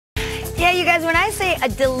Yeah, you guys, when I say a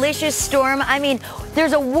delicious storm, I mean,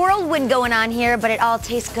 there's a whirlwind going on here, but it all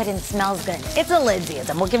tastes good and smells good. It's a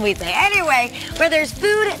Lindsayism, what can we say? Anyway, where there's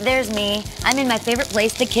food, there's me. I'm in my favorite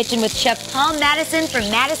place, the kitchen, with Chef Paul Mattison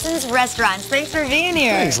from Mattison's Restaurants. Thanks for being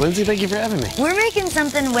here. Thanks, Lindsay. Thank you for having me. We're making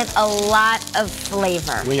something with a lot of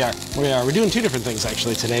flavor. We are. We're doing two different things,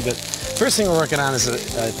 actually, today, but first thing we're working on is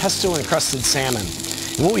a pesto encrusted salmon.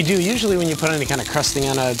 And what we do, usually when you put any kind of crusting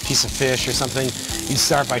on a piece of fish or something, you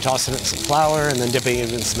start by tossing it in some flour and then dipping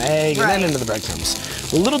it in some egg and then into the breadcrumbs.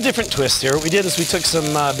 A little different twist here. What we did is we took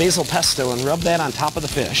some basil pesto and rubbed that on top of the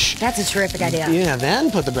fish. That's a terrific idea. Yeah,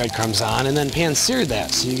 then put the breadcrumbs on and then pan-seared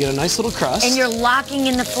that, so you get a nice little crust. And you're locking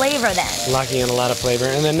in the flavor then. Locking in a lot of flavor.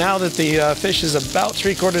 And then now that the fish is about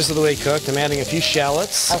 3/4 of the way cooked, I'm adding a few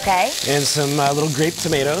shallots. Okay. And some little grape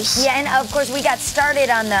tomatoes. Yeah, and of course we got started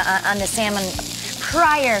on the salmon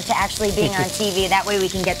prior to actually being on TV. That way we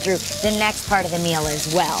can get through the next part of the meal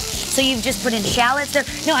as well. So you've just put in shallots there.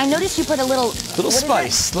 No, I noticed you put a little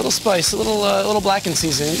spice, a little blackened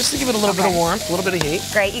seasoning, just to give it a little bit of warmth, a little bit of heat.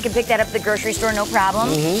 Great, you can pick that up at the grocery store, no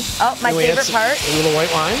problem. Oh, my favorite part. A little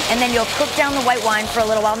white wine. And then you'll cook down the white wine for a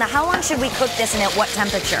little while. Now, how long should we cook this and at what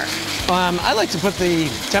temperature? I like to put the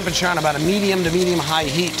temperature on about a medium to medium-high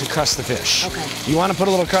heat to crust the fish. Okay. You want to put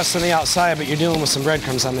a little crust on the outside, but you're dealing with some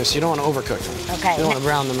breadcrumbs on there, so you don't want to overcook them. Okay. You don't want to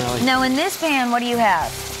brown them really. Now, in this pan, what do you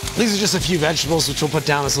have? These are just a few vegetables which we'll put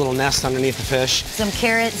down as a little nest underneath the fish. Some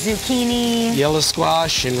carrot, zucchini. Yellow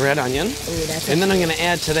squash and red onion. Ooh, that's and then I'm going to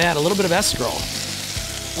add to that a little bit of escarole.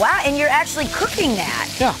 Wow, and you're actually cooking that.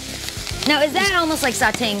 Yeah. Now, is that almost like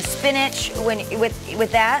sauteing spinach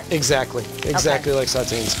with that? Exactly like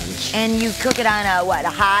sauteing spinach. And you cook it on a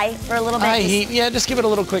high for a little bit? High heat, yeah, just give it a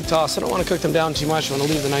little quick toss. I don't want to cook them down too much. I want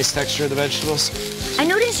to leave the nice texture of the vegetables. I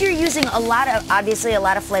notice you're using obviously a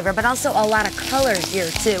lot of flavor, but also a lot of colors here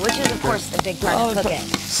too, which is of course a big part of cooking.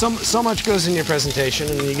 So much goes in your presentation,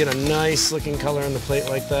 and you get a nice looking color on the plate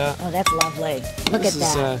like that. Oh, that's lovely. Look at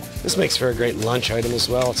that. This makes for a great lunch item as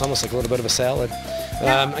well. It's almost like a little bit of a salad.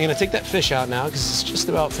 I'm going to take that fish out now because it's just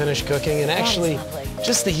about finished cooking, and actually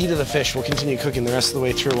just the heat of the fish will continue cooking the rest of the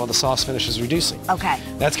way through while the sauce finishes reducing. Okay.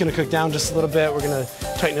 That's going to cook down just a little bit. We're going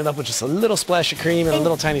to tighten it up with just a little splash of cream and a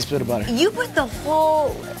little tiny spit of butter. You put the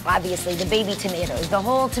whole, obviously the baby tomatoes, the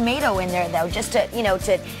whole tomato in there though, just to,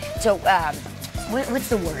 what's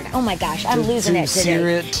the word? Oh my gosh, I'm losing it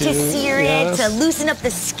today. To sear it, to loosen up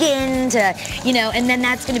the skin, and then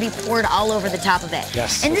that's going to be poured all over the top of it.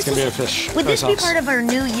 Yes, and it's going to be our fish. Would this be part of our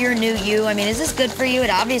New Year, New You? I mean, is this good for you? It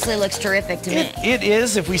obviously looks terrific to me. It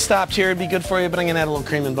is. If we stopped here, it'd be good for you, but I'm going to add a little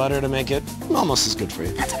cream and butter to make it almost as good for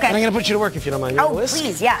you. That's okay. And I'm going to put you to work if you don't mind. Oh,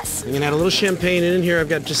 please, yes. I'm going to add a little champagne in here. I've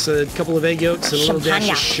got just a couple of egg yolks and a little dash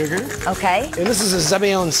of sugar. Okay. And this is a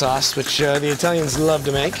Zebbione sauce, which the Italians love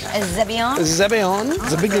to make. A Zebbione? Zebbione.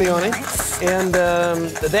 Zabiglione. Nice. And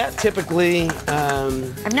that typically...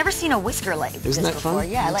 I've never seen a whisker like this Isn't that before. fun?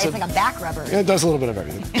 Yeah, it's like a back rubber. Yeah, it does a little bit of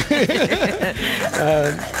everything.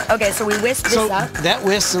 Okay, so we whisk this up. That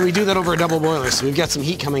whisk, and we do that over a double boiler, so we've got some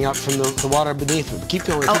heat coming up from the water beneath. Keep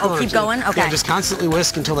going. Keep going? Okay. Yeah, just constantly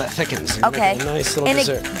whisk until that thickens. Okay. A nice little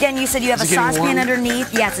dessert. And again, you said you have a saucepan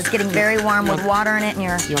underneath. Yes, it's getting very warm with water in it, and You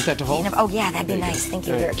want that to hold? Oh yeah, that'd be nice. Thank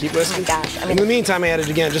you. Right, keep whisking. Oh my gosh. In the meantime, I added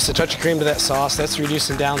again just a touch of cream to that sauce. That's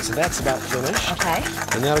reducing down, so that's about finished. Okay.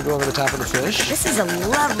 And that'll go over the top of the fish. This is a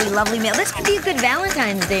lovely, lovely meal. This could be a good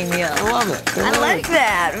Valentine's Day meal. I love it. I like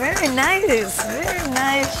that. Very nice. Very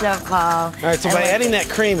nice, Chef Paul. All right, so by adding that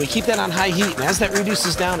cream, we keep that on high heat, and as that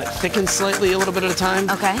reduces down, it thickens slightly a little bit at a time.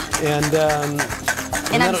 Okay.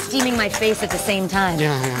 And I'm steaming my face at the same time.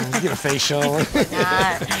 Yeah, you get a facial.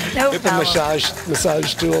 No Get the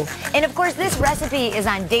massage tool. And of course, this recipe is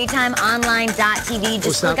on daytimeonline.tv.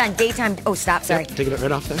 Just click on daytime. Oh, stop, sorry. Yep, take it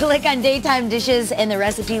right off there. Click on daytime dishes, and the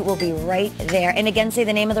recipe will be right there. And again, say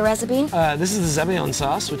the name of the recipe. This is the Zebbione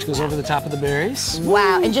sauce, which goes over the top of the berries.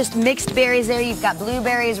 Wow, and just mixed berries there. You've got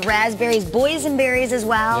blueberries, raspberries, boysenberries as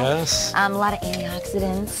well. Yes. A lot of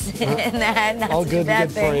antioxidants in that. Not all good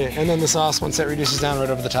for you. And then the sauce, once that reduces down, right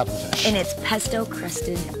over the top of the fish. And it's pesto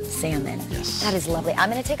crusted salmon. Yes. That is lovely. I'm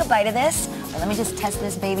going to take a bite of this. Let me just test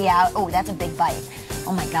this baby out. Oh, that's a big bite.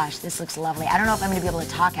 Oh my gosh, this looks lovely. I don't know if I'm going to be able to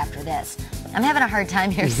talk after this. I'm having a hard time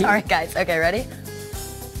here. Sorry, guys. Okay, ready?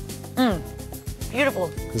 Beautiful.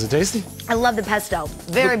 Is it tasty? I love the pesto.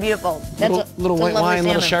 Very beautiful. That's little white wine,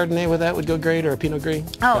 salmon. little Chardonnay with that would go great, or a Pinot Gris.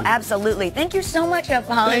 Oh, absolutely. Thank you so much, Chef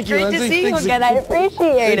Paul. Thank you, Great Lindsay. to see you Thanks. again. I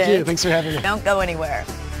appreciate it. Thank you. Thanks for having me. Don't go anywhere.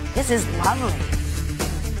 This is lovely.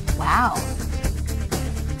 Wow.